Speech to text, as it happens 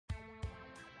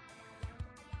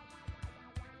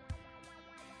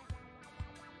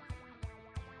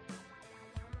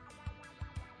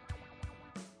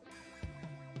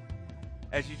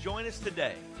As you join us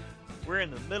today, we're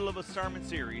in the middle of a sermon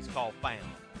series called Found,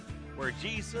 where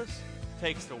Jesus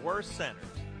takes the worst sinners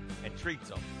and treats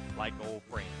them like old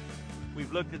friends.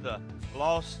 We've looked at the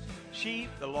lost sheep,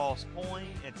 the lost coin,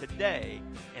 and today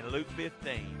in Luke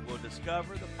 15, we'll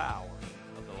discover the power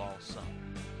of the lost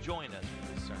son. Join us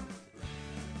for this sermon.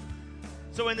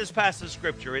 So in this passage of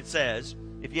Scripture, it says,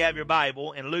 if you have your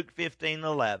Bible, in Luke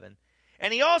 15:11,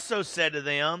 and he also said to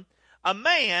them, a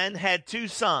man had 2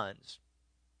 sons.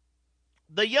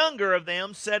 The younger of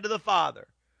them said to the father,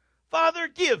 Father,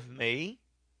 give me,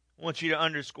 I want you to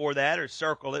underscore that or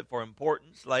circle it for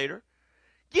importance later,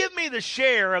 give me the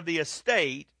share of the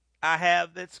estate I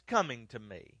have that's coming to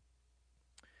me.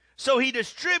 So he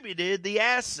distributed the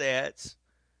assets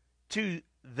to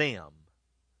them.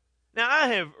 Now, I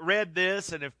have read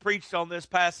this and have preached on this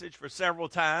passage for several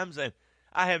times, and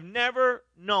I have never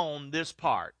known this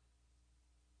part.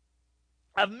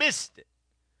 I've missed it.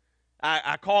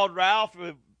 I called Ralph in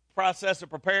the process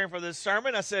of preparing for this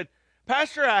sermon. I said,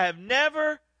 Pastor, I have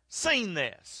never seen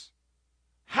this.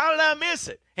 How did I miss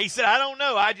it? He said, I don't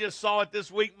know. I just saw it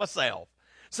this week myself.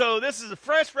 So this is a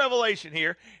fresh revelation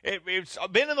here. It's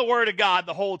been in the Word of God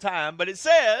the whole time, but it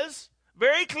says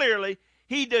very clearly,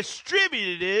 he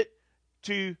distributed it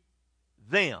to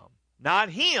them. Not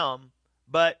him,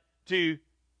 but to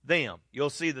them. You'll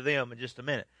see the them in just a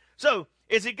minute. So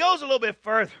as it goes a little bit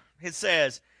further, it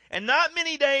says, and not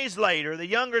many days later, the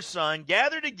younger son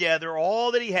gathered together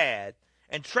all that he had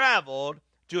and traveled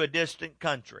to a distant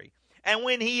country. And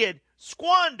when he had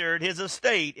squandered his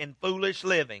estate in foolish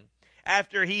living,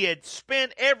 after he had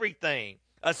spent everything,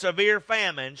 a severe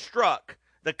famine struck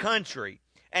the country,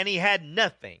 and he had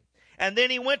nothing. And then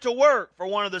he went to work for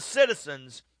one of the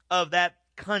citizens of that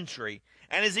country.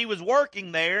 And as he was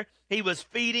working there, he was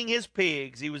feeding his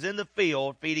pigs. He was in the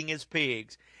field feeding his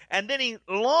pigs. And then he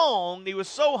was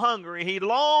so hungry, he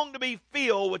longed to be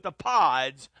filled with the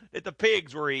pods that the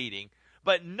pigs were eating.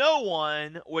 But no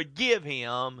one would give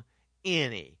him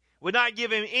any, would not give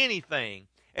him anything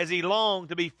as he longed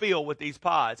to be filled with these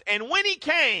pods. And when he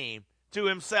came to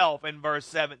himself in verse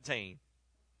 17,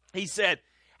 he said,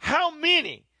 how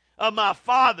many of my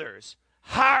father's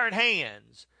hired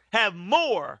hands have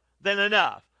more than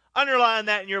enough? Underline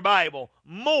that in your Bible.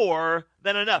 More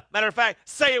than enough. Matter of fact,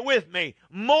 say it with me.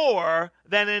 More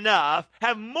than enough.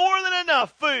 Have more than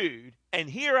enough food. And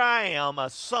here I am, a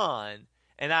son,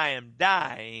 and I am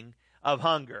dying of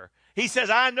hunger. He says,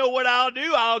 I know what I'll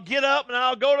do. I'll get up and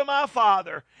I'll go to my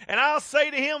father. And I'll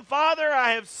say to him, Father,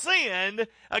 I have sinned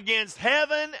against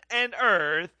heaven and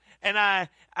earth. And I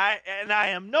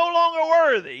am no longer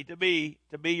worthy to be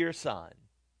your son.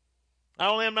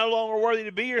 Not only am I no longer worthy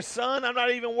to be your son, I'm not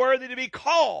even worthy to be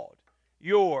called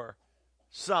your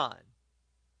son.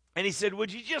 And he said,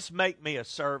 would you just make me a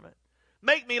servant?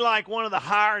 Make me like one of the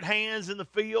hired hands in the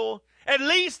field. At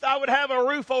least I would have a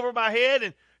roof over my head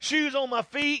and shoes on my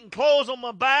feet and clothes on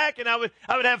my back, and I would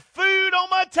have food on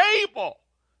my table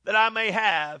that I may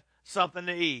have something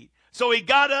to eat. So he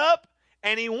got up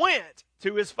and he went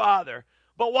to his father.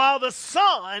 But while the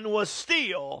son was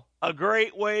still a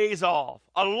great ways off,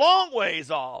 a long ways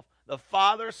off, the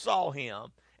father saw him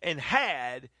and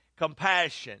had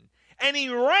compassion. And he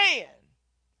ran.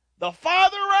 The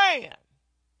father ran.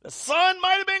 The son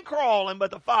might have been crawling, but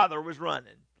the father was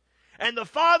running. And the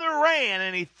father ran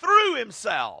and he threw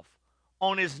himself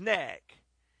on his neck.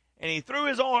 And he threw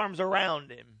his arms around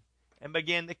him and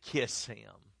began to kiss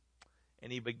him.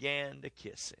 And he began to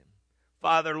kiss him.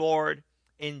 Father, Lord,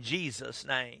 in Jesus'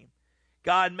 name,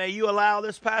 God, may you allow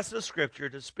this passage of Scripture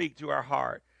to speak to our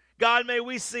heart. God, may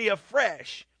we see a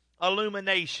fresh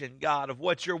illumination, God, of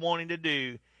what you're wanting to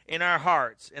do in our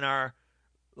hearts, in our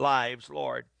lives,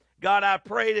 Lord. God, I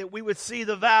pray that we would see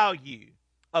the value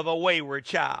of a wayward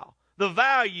child, the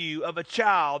value of a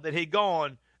child that had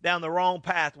gone down the wrong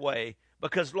pathway,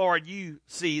 because, Lord, you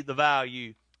see the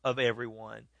value of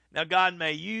everyone. Now, God,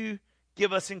 may you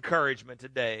give us encouragement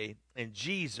today. In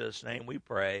Jesus' name we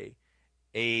pray.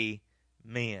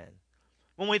 Amen.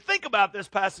 When we think about this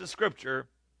passage of Scripture,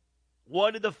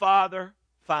 what did the Father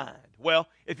find? Well,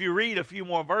 if you read a few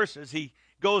more verses, he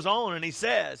goes on and he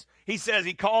says,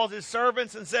 he calls his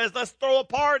servants and says, let's throw a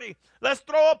party. Let's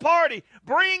throw a party.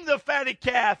 Bring the fatted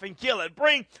calf and kill it.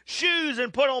 Bring shoes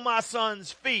and put on my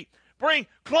son's feet. Bring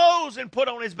clothes and put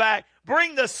on his back.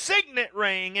 Bring the signet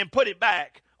ring and put it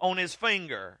back on his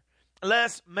finger.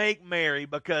 Let's make merry,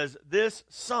 because this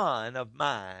son of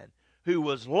mine who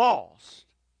was lost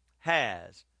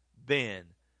has been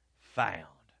found.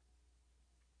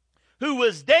 Who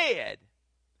was dead,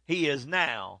 he is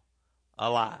now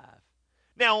alive.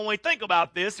 Now, when we think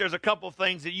about this, there's a couple of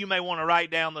things that you may want to write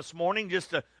down this morning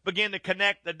just to begin to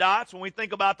connect the dots. When we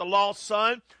think about the lost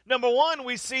son, number one,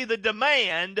 we see the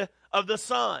demand of the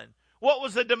son. What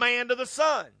was the demand of the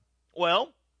son?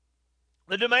 Well,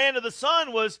 the demand of the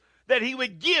son was that he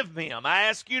would give him. I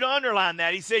ask you to underline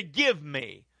that. He said, give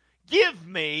me. Give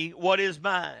me what is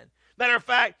mine. Matter of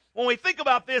fact, when we think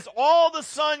about this, all the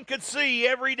son could see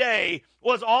every day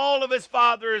was all of his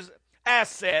father's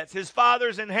assets, his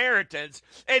father's inheritance,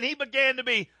 and he began to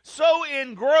be so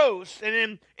engrossed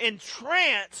and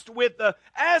entranced with the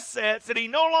assets that he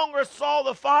no longer saw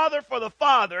the father for the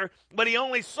father, but he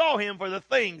only saw him for the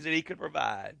things that he could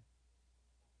provide.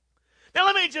 Now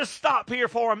let me just stop here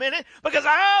for a minute, because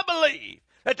I believe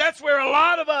that's where a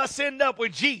lot of us end up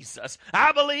with Jesus.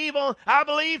 I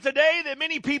believe today that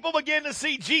many people begin to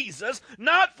see Jesus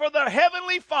not for the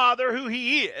heavenly Father who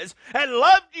he is and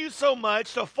loved you so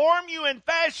much to form you and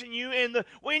fashion you in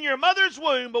your mother's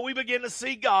womb, but we begin to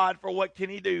see God for what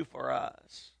can he do for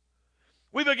us.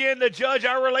 We begin to judge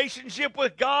our relationship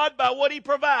with God by what he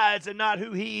provides and not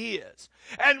who he is.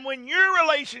 And when your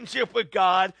relationship with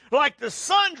God, like the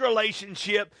son's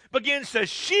relationship, begins to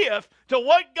shift to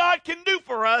what God can do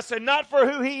for us and not for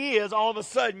who he is, all of a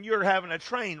sudden you're having a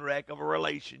train wreck of a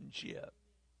relationship.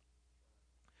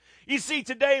 You see,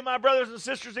 today, my brothers and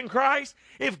sisters in Christ,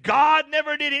 if God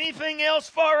never did anything else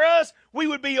for us, we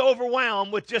would be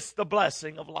overwhelmed with just the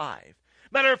blessing of life.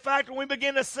 Matter of fact, when we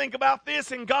begin to think about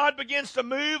this and God begins to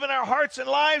move in our hearts and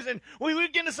lives, and we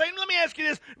begin to say, let me ask you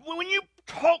this, when you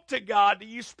talk to God, do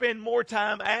you spend more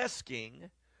time asking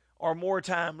or more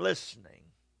time listening?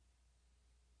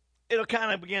 It'll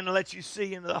kind of begin to let you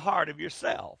see into the heart of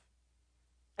yourself,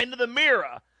 into the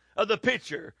mirror of the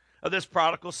picture of this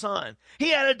prodigal son.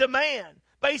 He had a demand.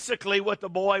 Basically, what the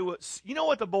boy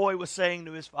was saying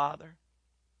to his father?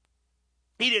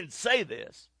 He didn't say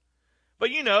this. But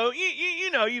you know,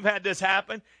 you've had this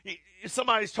happen.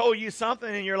 Somebody's told you something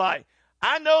and you're like,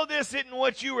 I know this isn't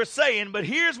what you were saying, but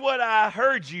here's what I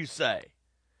heard you say.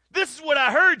 This is what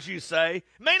I heard you say. It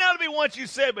may not be what you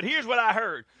said, but here's what I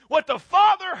heard. What the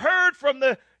father heard from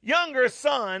the younger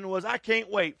son was, I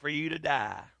can't wait for you to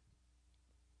die.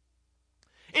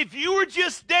 If you were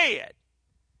just dead,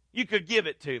 you could give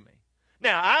it to me.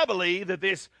 Now, I believe that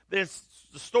this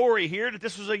story here, that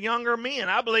this was a younger man.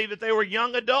 I believe that they were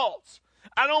young adults.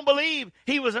 I don't believe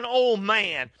he was an old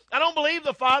man. I don't believe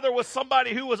the father was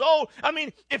somebody who was old. I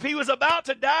mean, if he was about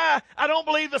to die, I don't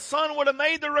believe the son would have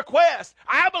made the request.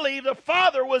 I believe the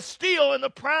father was still in the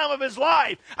prime of his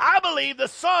life. I believe the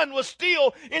son was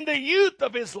still in the youth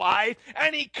of his life,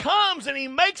 and he comes and he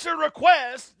makes a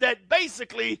request that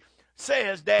basically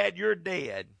says, Dad, you're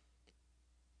dead.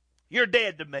 You're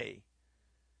dead to me.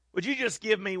 Would you just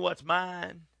give me what's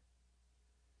mine?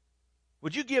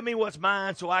 Would you give me what's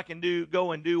mine so I can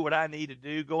go and do what I need to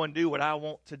do, go and do what I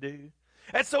want to do?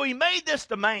 And so he made this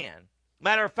demand.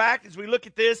 Matter of fact, as we look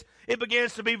at this, it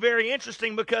begins to be very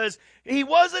interesting because he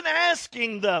wasn't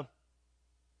asking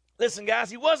listen guys,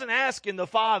 he wasn't asking the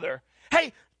father,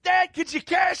 hey, Dad, could you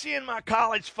cash in my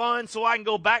college fund so I can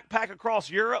go backpack across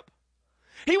Europe?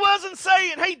 He wasn't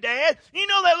saying, hey, Dad, you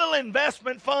know that little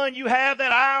investment fund you have,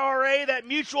 that IRA, that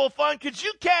mutual fund, could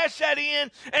you cash that in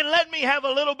and let me have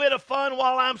a little bit of fun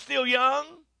while I'm still young?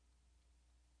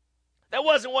 That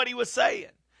wasn't what he was saying.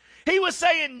 He was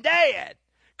saying, Dad,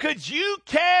 could you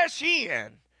cash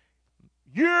in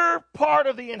your part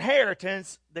of the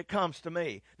inheritance that comes to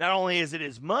me? Not only is it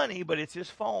his money, but it's his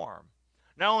farm.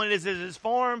 Not only is it his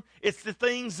farm, it's the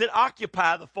things that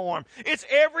occupy the farm. It's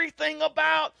everything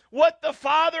about what the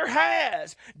father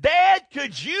has. Dad,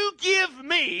 could you give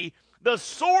me the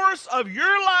source of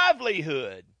your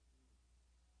livelihood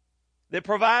that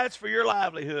provides for your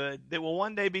livelihood that will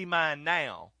one day be mine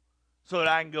now so that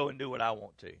I can go and do what I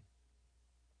want to?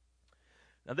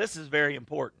 Now, this is very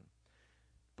important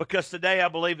because today I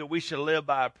believe that we should live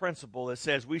by a principle that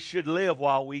says we should live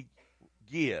while we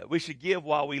give. We should give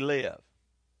while we live.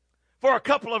 For a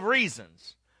couple of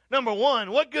reasons. Number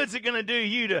one, what good's it going to do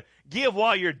you to give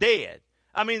while you're dead?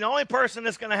 I mean, the only person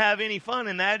that's going to have any fun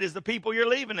in that is the people you're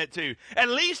leaving it to. At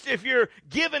least if you're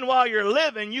giving while you're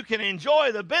living, you can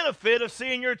enjoy the benefit of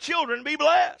seeing your children be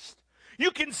blessed. You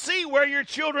can see where your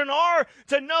children are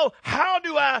to know, how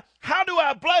do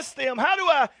I bless them? How do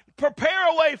I prepare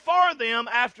a way for them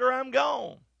after I'm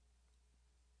gone?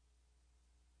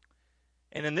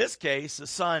 And in this case, the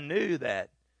son knew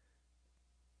that.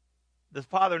 The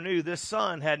father knew this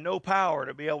son had no power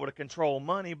to be able to control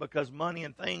money because money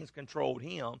and things controlled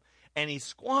him, and he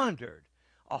squandered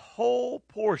a whole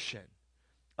portion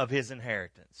of his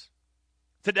inheritance.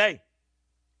 Today,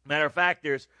 matter of fact,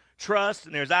 there's trust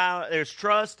and there's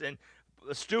trust and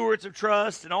stewards of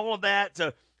trust and all of that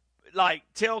to like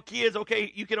tell kids,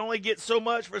 okay, you can only get so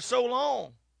much for so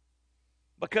long,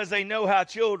 because they know how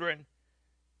children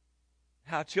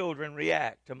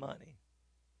react to money.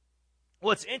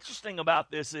 What's interesting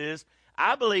about this is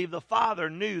I believe the Father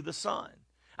knew the Son.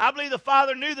 I believe the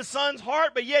Father knew the Son's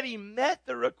heart, but yet he met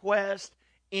the request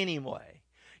anyway.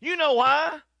 You know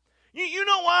why? You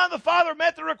know why the Father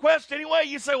met the request anyway?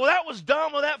 You say, well, that was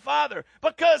dumb of that Father.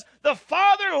 Because the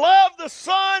Father loved the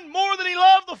Son more than he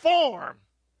loved the farm.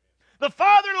 The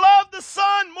Father loved the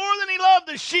Son more than he loved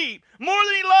the sheep, more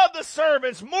than he loved the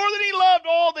servants, more than he loved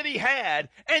all that he had.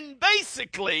 And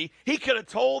basically, he could have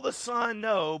told the Son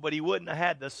no, but he wouldn't have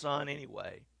had the Son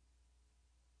anyway.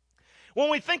 When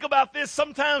we think about this,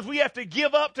 sometimes we have to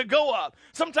give up to go up.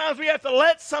 Sometimes we have to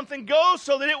let something go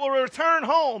so that it will return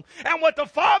home. And what the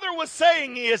Father was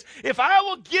saying is, if I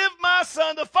will give my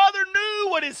Son, the Father knew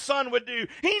what his Son would do.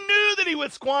 He knew that he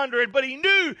would squander it, but he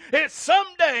knew that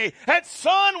someday that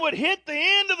Son would hit the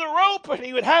end of the rope and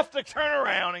he would have to turn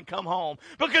around and come home,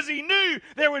 because he knew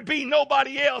there would be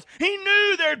nobody else. He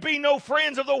knew there'd be no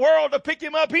friends of the world to pick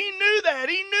him up. He knew that.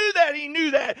 He knew that. He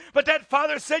knew that. But that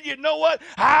Father said, you know what?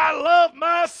 I love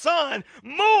my Son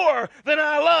more than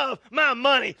I love my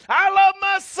money. I love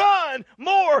my Son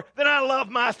more than I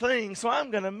love my things. So I'm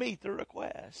going to meet the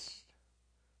request.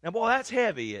 Now, boy, that's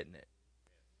heavy, isn't it?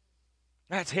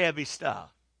 That's heavy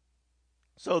stuff.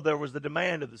 So there was the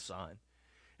demand of the Son.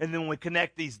 And then when we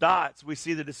connect these dots, we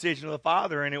see the decision of the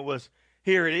Father, and it was,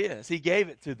 here it is. He gave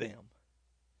it to them.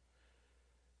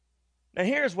 Now,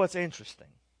 here's what's interesting.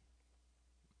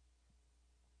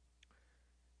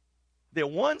 That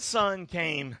one son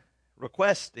came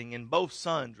requesting, and both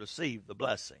sons received the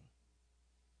blessing.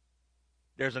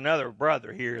 There's another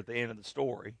brother here at the end of the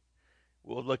story.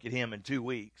 We'll look at him in 2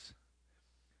 weeks.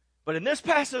 But in this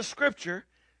passage of Scripture,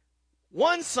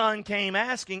 one son came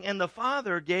asking, and the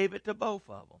Father gave it to both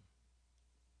of them.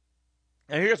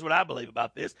 Now here's what I believe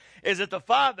about this, is that the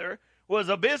Father was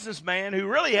a businessman who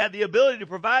really had the ability to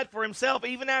provide for himself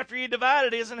even after he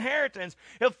divided his inheritance.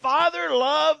 The Father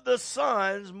loved the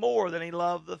sons more than he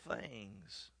loved the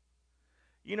things.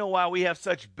 You know why we have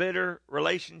such bitter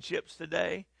relationships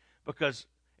today? Because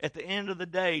at the end of the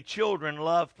day, children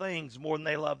love things more than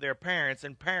they love their parents,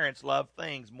 and parents love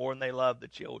things more than they love the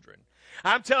children.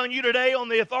 I'm telling you today, on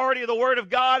the authority of the Word of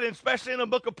God, and especially in the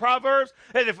book of Proverbs,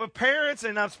 that if a parents,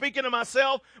 and I'm speaking to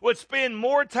myself, would spend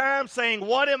more time saying,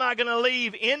 what am I going to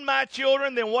leave in my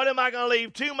children than what am I going to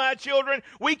leave to my children,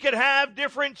 we could have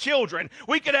different children.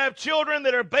 We could have children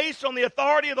that are based on the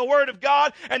authority of the Word of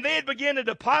God, and they'd begin to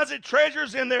deposit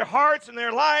treasures in their hearts and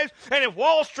their lives. And if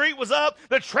Wall Street was up,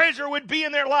 the treasure would be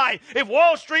in their life. If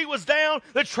Wall Street was down,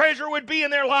 the treasure would be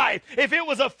in their life. If it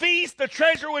was a feast, the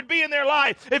treasure would be in their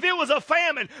life. If it was a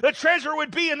famine, the treasure would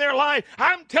be in their life.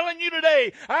 I'm telling you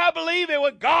today, I believe that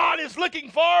what God is looking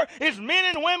for is men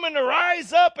and women to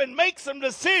rise up and make some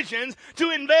decisions to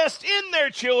invest in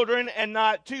their children and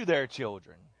not to their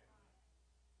children.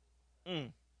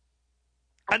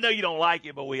 I know you don't like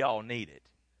it, but we all need it.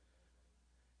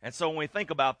 And so when we think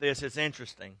about this, it's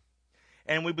interesting.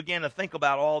 And we begin to think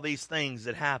about all these things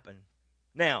that happen.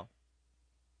 Now,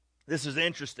 this is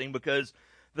interesting because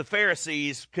the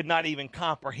Pharisees could not even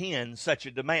comprehend such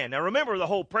a demand. Now remember, the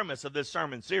whole premise of this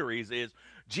sermon series is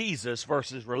Jesus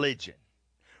versus religion.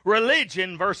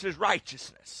 Religion versus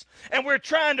righteousness. And we're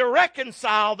trying to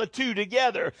reconcile the two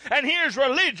together. And here's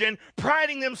religion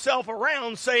priding themselves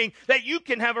around saying that you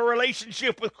can have a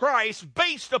relationship with Christ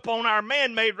based upon our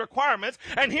man-made requirements.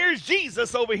 And here's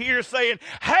Jesus over here saying,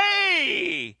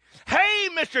 hey,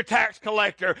 Mr. Tax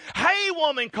Collector. Hey,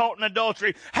 woman caught in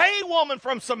adultery. Hey, woman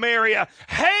from Samaria.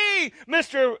 Hey,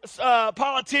 Mr.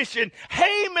 Politician.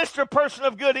 Hey, Mr. Person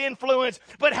of good influence,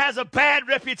 but has a bad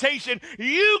reputation.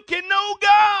 You can know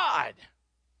God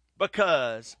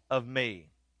because of me.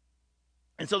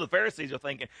 And so the Pharisees are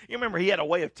thinking, you remember he had a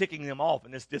way of ticking them off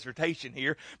in this dissertation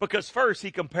here, because first he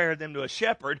compared them to a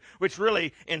shepherd, which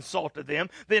really insulted them.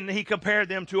 Then he compared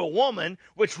them to a woman,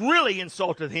 which really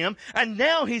insulted him. And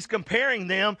now he's comparing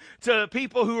them to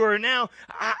people who are now,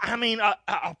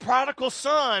 a prodigal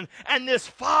son and this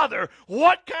father.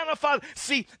 What kind of father?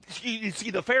 See, you see,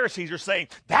 the Pharisees are saying,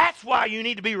 that's why you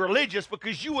need to be religious,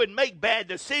 because you wouldn't make bad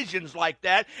decisions like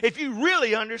that if you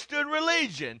really understood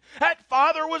religion. That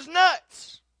father was nuts.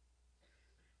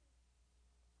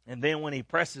 And then when he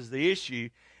presses the issue,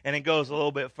 and it goes a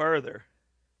little bit further,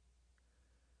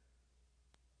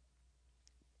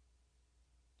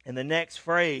 in the next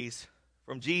phrase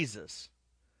from Jesus,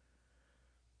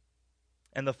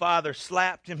 and the Father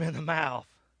slapped him in the mouth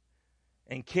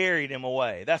and carried him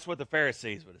away. That's what the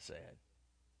Pharisees would have said.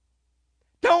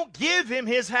 don't give him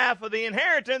his half of the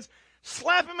inheritance.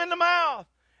 Slap him in the mouth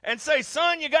and say,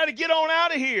 son, you got to get on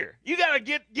out of here. You got to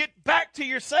get back to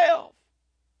yourself.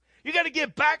 You got to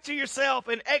get back to yourself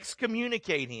and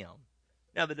excommunicate him.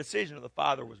 Now, the decision of the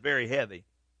father was very heavy.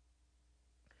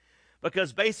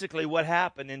 Because basically what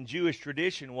happened in Jewish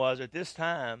tradition was at this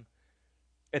time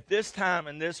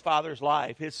in this father's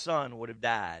life, his son would have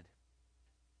died.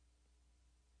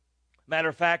 Matter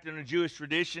of fact, in a Jewish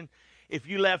tradition, if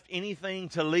you left anything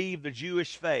to leave the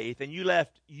Jewish faith, and you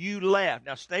left.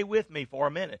 Now stay with me for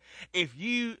a minute. If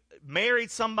you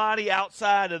married somebody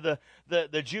outside of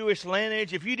the Jewish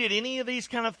lineage, if you did any of these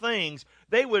kind of things,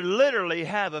 they would literally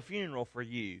have a funeral for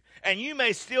you. And you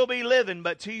may still be living,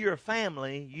 but to your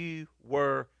family, you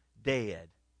were dead.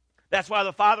 That's why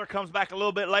the father comes back a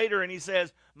little bit later and he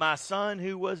says, my son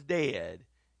who was dead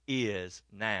is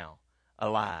now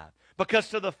alive. Because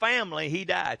to the family, he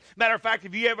died. Matter of fact,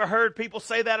 have you ever heard people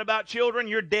say that about children?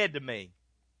 You're dead to me.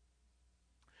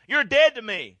 You're dead to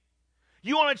me.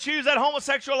 You want to choose that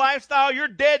homosexual lifestyle? You're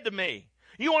dead to me.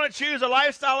 You want to choose a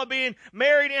lifestyle of being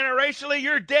married interracially?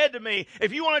 You're dead to me.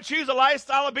 If you want to choose a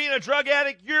lifestyle of being a drug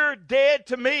addict, you're dead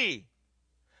to me.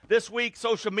 This week,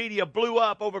 social media blew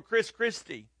up over Chris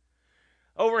Christie.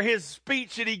 Over his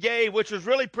speech that he gave, which was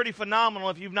really pretty phenomenal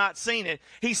if you've not seen it.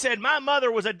 He said, my mother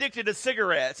was addicted to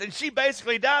cigarettes, and she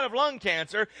basically died of lung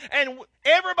cancer, and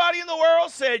everybody in the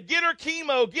world said, get her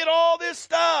chemo, get all this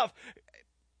stuff.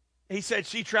 He said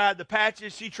she tried the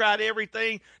patches, she tried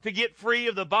everything to get free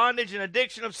of the bondage and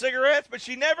addiction of cigarettes, but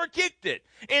she never kicked it.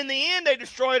 In the end, they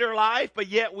destroyed her life, but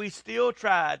yet we still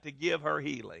tried to give her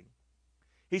healing.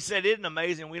 He said, isn't it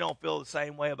amazing we don't feel the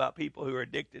same way about people who are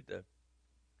addicted to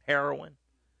heroin?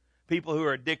 People who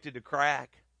are addicted to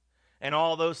crack and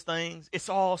all those things. It's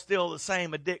all still the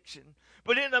same addiction.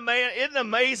 But isn't it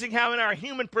amazing how in our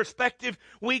human perspective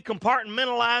we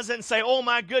compartmentalize it and say, oh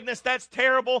my goodness, that's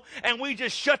terrible. And we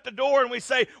just shut the door and we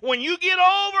say, when you get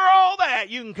over all that,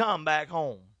 you can come back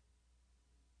home.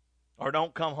 Or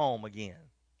don't come home again.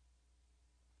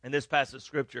 In this passage of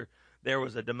Scripture, there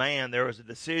was a demand, there was a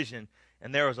decision,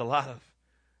 and there was a lot of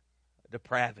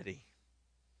depravity.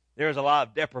 There was a lot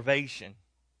of deprivation.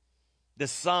 The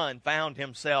son found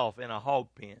himself in a hog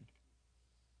pen.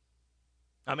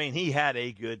 I mean, he had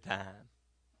a good time.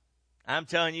 I'm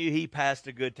telling you, he passed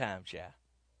a good time, Shah,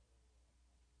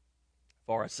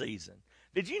 for a season.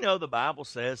 Did you know the Bible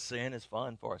says sin is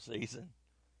fun for a season?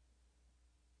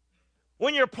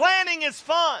 When you're planting, it's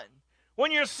fun.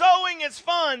 When you're sowing, it's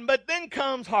fun, but then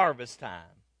comes harvest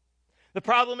time. The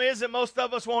problem is that most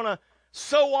of us want to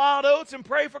sow wild oats and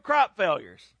pray for crop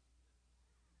failures.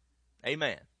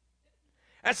 Amen.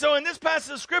 And so in this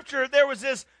passage of Scripture, there was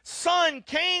this son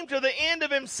came to the end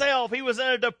of himself. He was in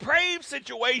a depraved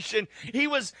situation. He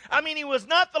was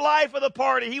not the life of the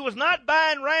party. He was not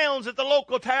buying rounds at the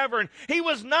local tavern. He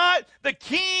was not the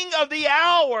king of the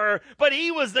hour, but he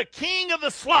was the king of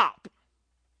the slop.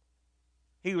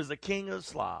 He was the king of the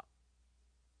slop.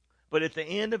 But at the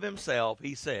end of himself,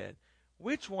 he said,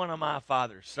 which one of my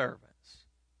father's servants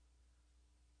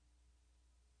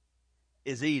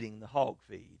is eating the hog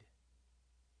feed?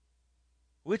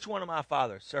 Which one of my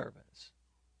father's servants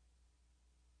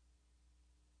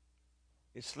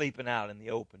is sleeping out in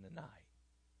the open tonight?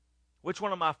 Which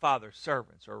one of my father's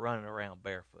servants are running around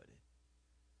barefooted?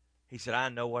 He said, I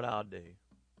know what I'll do.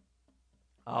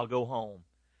 I'll go home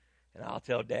and I'll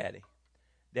tell Daddy,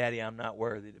 Daddy, I'm not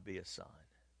worthy to be a son.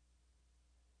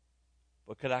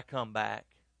 But could I come back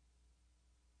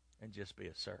and just be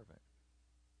a servant?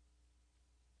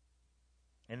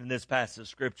 And in this passage of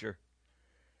Scripture,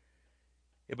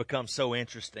 it becomes so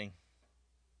interesting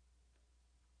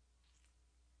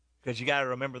because you got to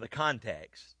remember the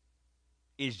context.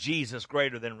 Is Jesus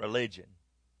greater than religion?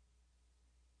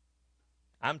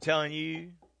 I'm telling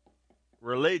you,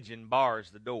 religion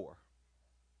bars the door.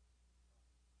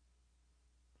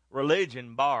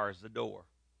 Religion bars the door.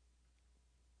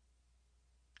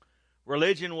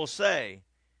 Religion will say,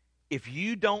 if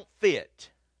you don't fit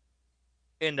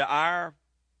into our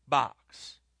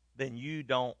box, then you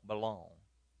don't belong.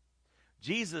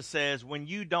 Jesus says when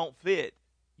you don't fit,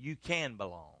 you can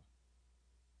belong.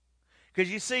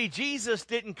 Because you see, Jesus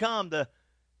didn't come to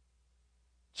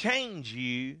change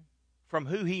you from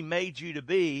who he made you to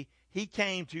be. He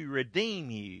came to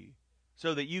redeem you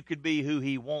so that you could be who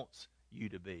he wants you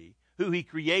to be, who he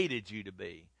created you to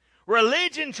be.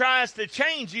 Religion tries to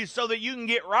change you so that you can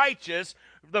get righteous.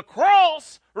 The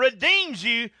cross redeems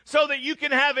you so that you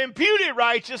can have imputed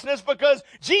righteousness, because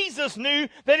Jesus knew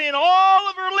that in all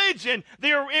of religion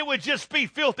it would just be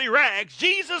filthy rags.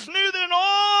 Jesus knew that in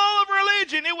all of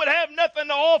religion, it would have nothing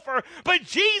to offer. But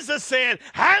Jesus said,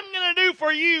 I'm going to do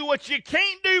for you what you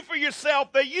can't do for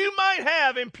yourself, that you might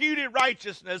have imputed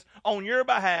righteousness on your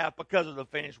behalf because of the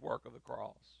finished work of the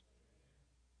cross.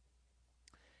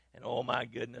 And oh my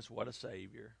goodness, what a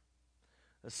Savior.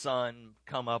 The son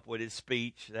come up with his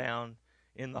speech down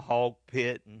in the hog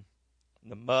pit and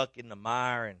the muck and the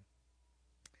mire, and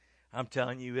I'm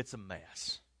telling you, it's a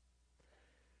mess.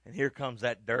 And here comes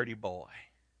that dirty boy,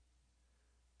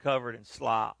 covered in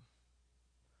slop,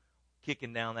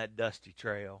 kicking down that dusty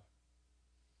trail.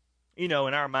 You know,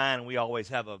 in our mind, we always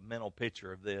have a mental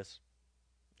picture of this.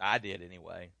 I did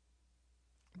anyway.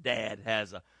 Dad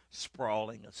has a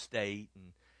sprawling estate,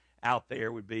 and out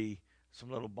there would be some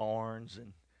little barns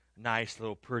and a nice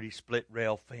little pretty split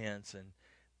rail fence, and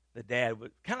the dad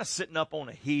would kind of sitting up on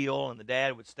a hill, and the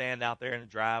dad would stand out there in the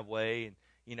driveway, and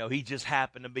you know, he just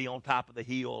happened to be on top of the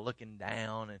hill looking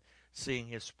down and seeing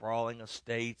his sprawling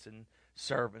estates and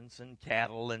servants and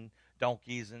cattle and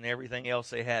donkeys and everything else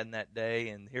they had in that day.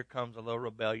 And here comes a little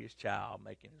rebellious child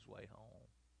making his way home.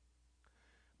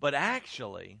 But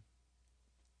actually,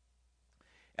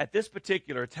 at this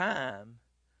particular time,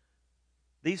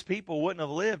 these people wouldn't have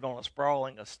lived on a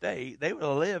sprawling estate. They would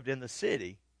have lived in the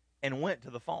city and went to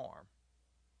the farm.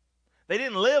 They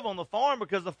didn't live on the farm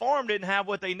because the farm didn't have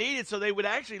what they needed, so they would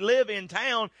actually live in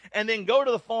town and then go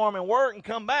to the farm and work and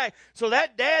come back. So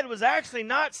that dad was actually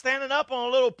not standing up on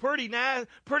a little pretty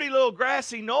little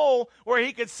grassy knoll where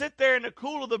he could sit there in the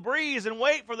cool of the breeze and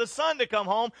wait for the son to come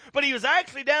home, but he was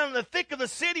actually down in the thick of the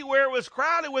city where it was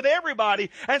crowded with everybody.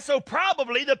 And so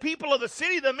probably the people of the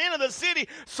city, the men of the city,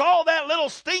 saw that little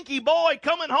stinky boy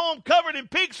coming home covered in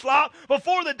pig slop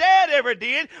before the dad ever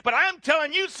did. But I'm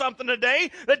telling you something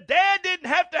today, the dad didn't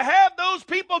have to have those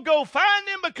people go find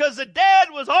him because the dad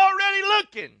was already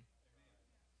looking.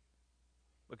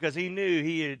 Because he knew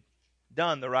he had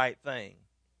done the right thing.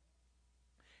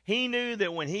 He knew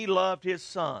that when he loved his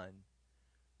son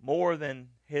more than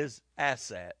his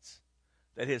assets,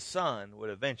 that his son would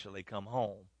eventually come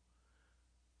home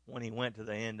when he went to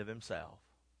the end of himself.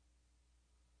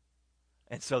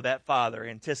 And so that father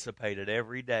anticipated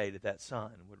every day that that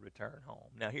son would return home.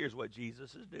 Now here's what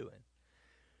Jesus is doing.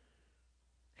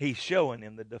 He's showing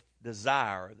him the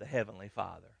desire of the Heavenly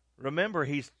Father. Remember,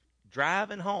 he's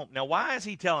driving home. Now, why is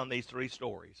he telling these three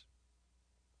stories?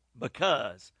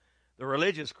 Because the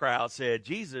religious crowd said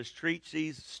Jesus treats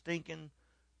these stinking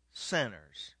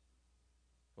sinners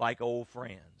like old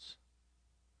friends.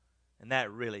 And that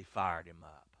really fired him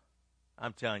up.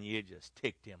 I'm telling you, it just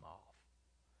ticked him off.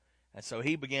 And so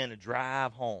he began to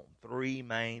drive home three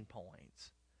main points.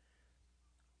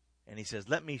 And he says,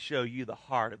 let me show you the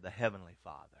heart of the Heavenly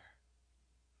Father.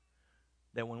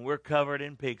 That when we're covered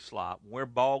in pig slop, when we're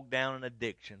bogged down in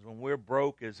addictions, when we're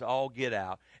broke as all get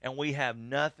out, and we have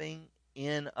nothing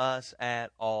in us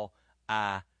at all,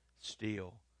 I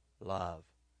still love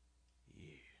you.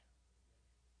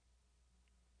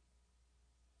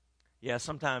 Yeah,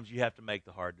 sometimes you have to make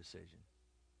the hard decision.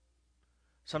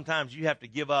 Sometimes you have to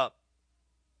give up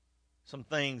some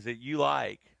things that you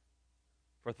like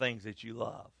for things that you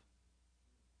love.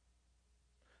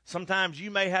 Sometimes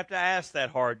you may have to ask that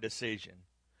hard decision.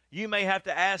 You may have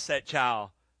to ask that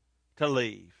child to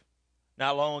leave.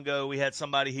 Not long ago, we had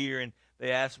somebody here, and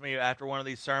they asked me after one of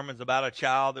these sermons about a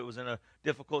child that was in a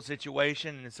difficult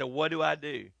situation, and said, what do I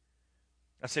do?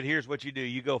 I said, here's what you do.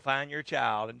 You go find your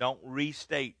child and don't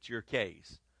restate your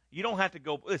case. You don't have to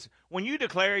go, listen, when you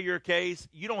declare your case,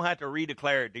 you don't have to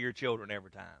redeclare it to your children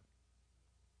every time.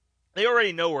 They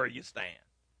already know where you stand.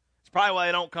 It's probably why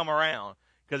they don't come around.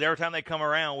 Because every time they come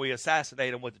around, we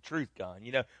assassinate them with the truth gun.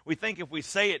 You know, we think if we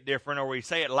say it different, or we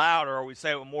say it louder, or we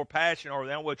say it with more passion, or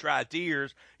then we'll try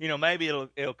tears, you know, maybe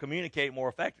it'll communicate more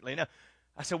effectively. No,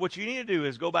 I said, what you need to do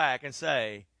is go back and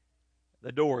say,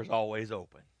 the door is always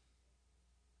open.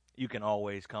 You can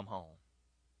always come home.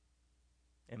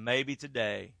 And maybe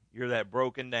today, you're that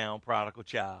broken down prodigal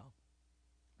child.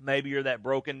 Maybe you're that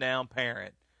broken down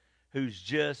parent who's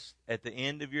just at the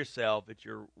end of yourself that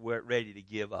you're ready to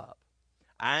give up.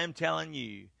 I am telling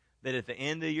you that at the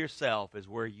end of yourself is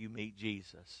where you meet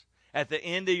Jesus. At the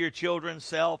end of your children's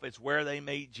self, it's where they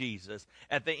meet Jesus.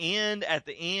 At the end.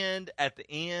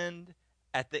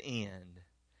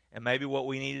 And maybe what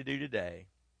we need to do today,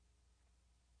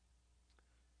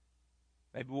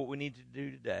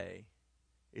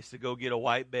 is to go get a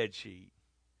white bed sheet,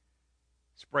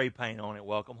 spray paint on it,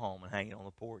 welcome home, and hang it on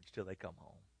the porch till they come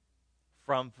home.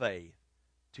 From faith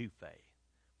to faith.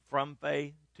 From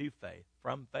faith to faith.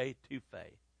 From faith to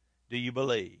faith. Do you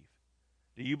believe?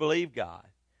 Do you believe God?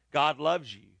 God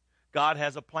loves you. God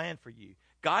has a plan for you.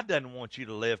 God doesn't want you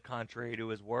to live contrary to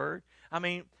His Word. I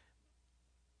mean,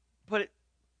 But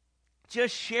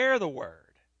just share the Word.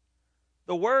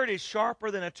 The Word is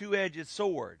sharper than a two-edged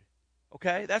sword.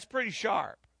 Okay? That's pretty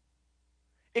sharp.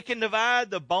 It can divide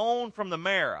the bone from the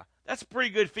marrow. That's a pretty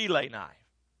good fillet knife.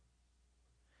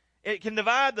 It can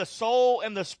divide the soul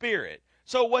and the spirit.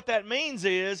 So what that means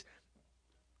is,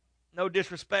 no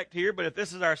disrespect here, but if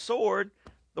this is our sword,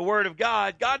 the Word of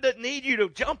God, God doesn't need you to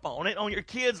jump on it on your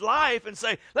kid's life and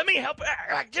say, let me help,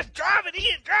 just drive it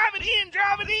in, drive it in,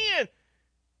 drive it in.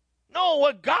 No,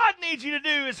 what God needs you to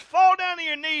do is fall down to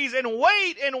your knees and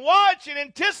wait and watch and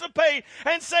anticipate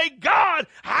and say, God,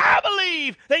 I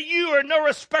believe that you are no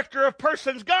respecter of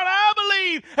persons. God, I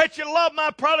believe that you love my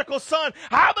prodigal son.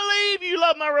 I believe you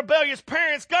love my rebellious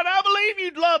parents. God, I believe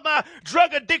you love my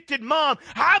drug-addicted mom.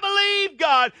 I believe,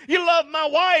 God, you love my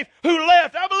wife who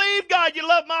left. I believe, God, you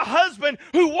love my husband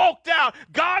who walked out.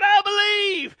 God, I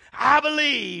believe, I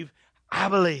believe, I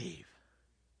believe.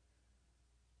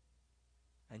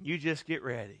 And you just get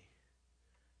ready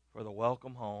for the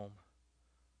welcome home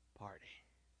party.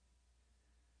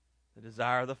 The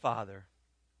desire of the Father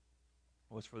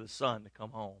was for the Son to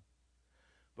come home.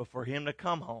 But for him to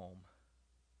come home,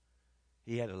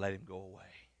 he had to let him go away.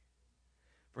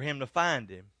 For him to find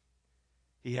him,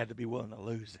 he had to be willing to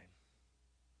lose him.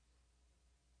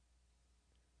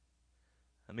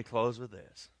 Let me close with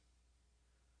this.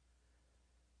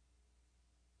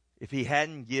 If he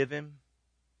hadn't given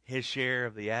his share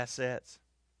of the assets,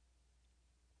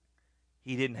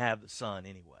 he didn't have the son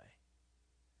anyway.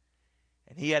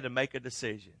 And he had to make a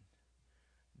decision.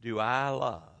 Do I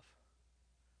love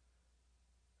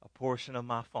a portion of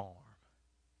my farm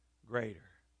greater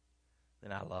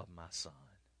than I love my son?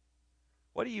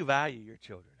 What do you value your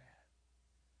children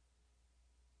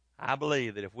at? I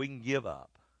believe that if we can give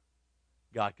up,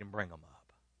 God can bring them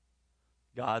up.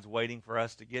 God's waiting for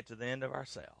us to get to the end of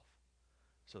ourselves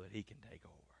so that he can take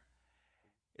over.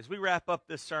 As we wrap up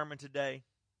this sermon today,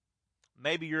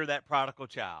 maybe you're that prodigal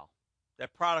child,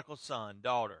 that prodigal son,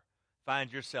 daughter,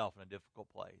 find yourself in a difficult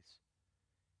place.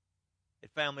 At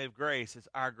Family of Grace, it's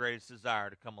our greatest desire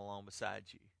to come along beside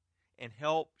you and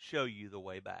help show you the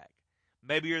way back.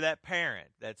 Maybe you're that parent,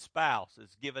 that spouse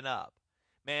that's given up.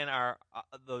 Man,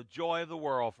 the joy of the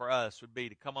world for us would be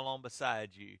to come along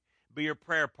beside you, be your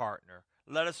prayer partner.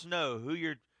 Let us know who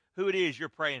it is you're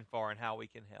praying for and how we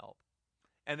can help.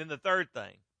 And then the third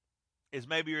thing is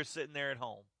maybe you're sitting there at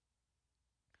home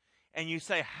and you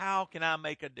say, how can I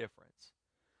make a difference?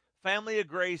 Family of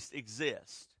Grace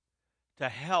exists to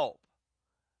help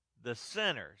the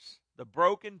sinners, the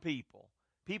broken people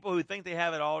who think they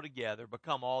have it all together,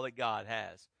 become all that God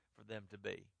has for them to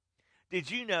be.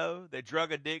 Did you know that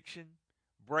drug addiction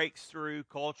breaks through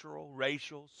cultural,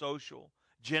 racial, social,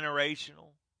 generational,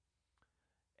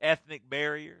 ethnic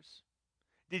barriers?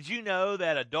 Did you know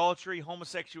that adultery,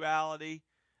 homosexuality,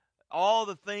 all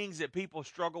the things that people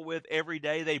struggle with every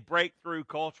day, they break through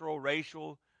cultural,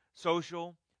 racial,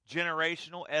 social,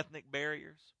 generational, ethnic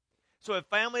barriers? So at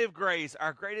Family of Grace,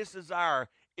 our greatest desire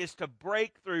is to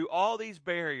break through all these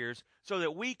barriers so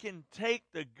that we can take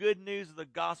the good news of the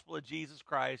gospel of Jesus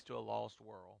Christ to a lost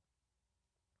world.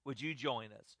 Would you join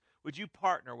us? Would you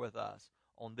partner with us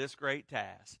on this great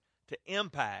task to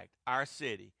impact our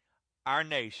city, our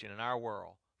nation, and our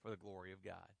world for the glory of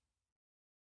God?